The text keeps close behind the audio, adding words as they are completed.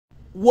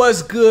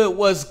What's good?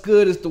 What's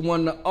good? It's the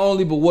one, the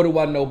only, but what do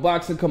I know?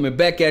 Boxing coming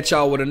back at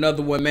y'all with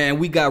another one, man.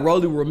 We got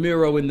Rolly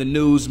Romero in the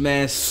news,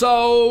 man.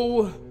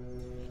 So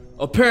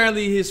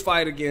apparently his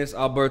fight against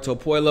Alberto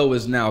Puello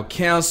is now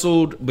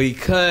canceled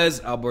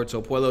because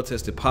Alberto Puello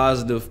tested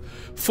positive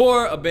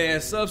for a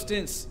banned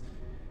substance.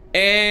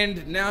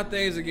 And now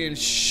things are getting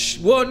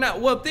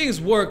things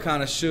were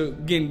kind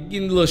of getting a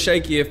little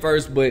shaky at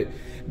first, but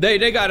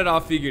they got it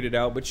all figured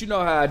out. But you know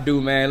how I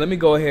do, man. Let me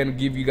go ahead and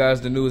give you guys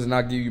the news and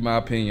I'll give you my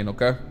opinion,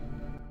 okay?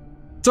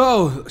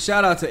 So,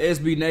 shout out to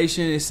SB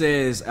Nation. It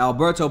says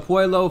Alberto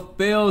Puello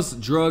fails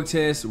drug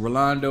test,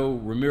 Rolando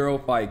Romero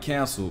fight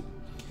canceled.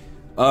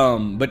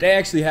 But they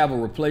actually have a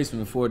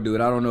replacement for it,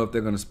 dude. I don't know if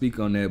they're gonna speak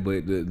on that,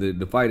 but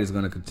the fight is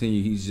gonna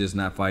continue. He's just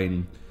not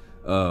fighting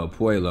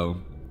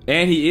Puello.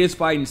 And he is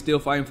still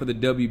fighting for the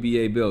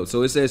WBA belt.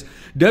 So it says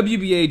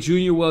WBA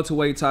junior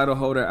welterweight title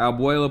holder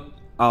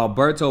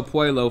Alberto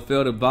Puello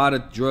failed a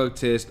VADA drug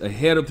test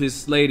ahead of his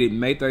slated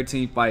May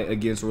 13th fight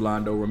against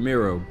Rolando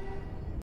Romero.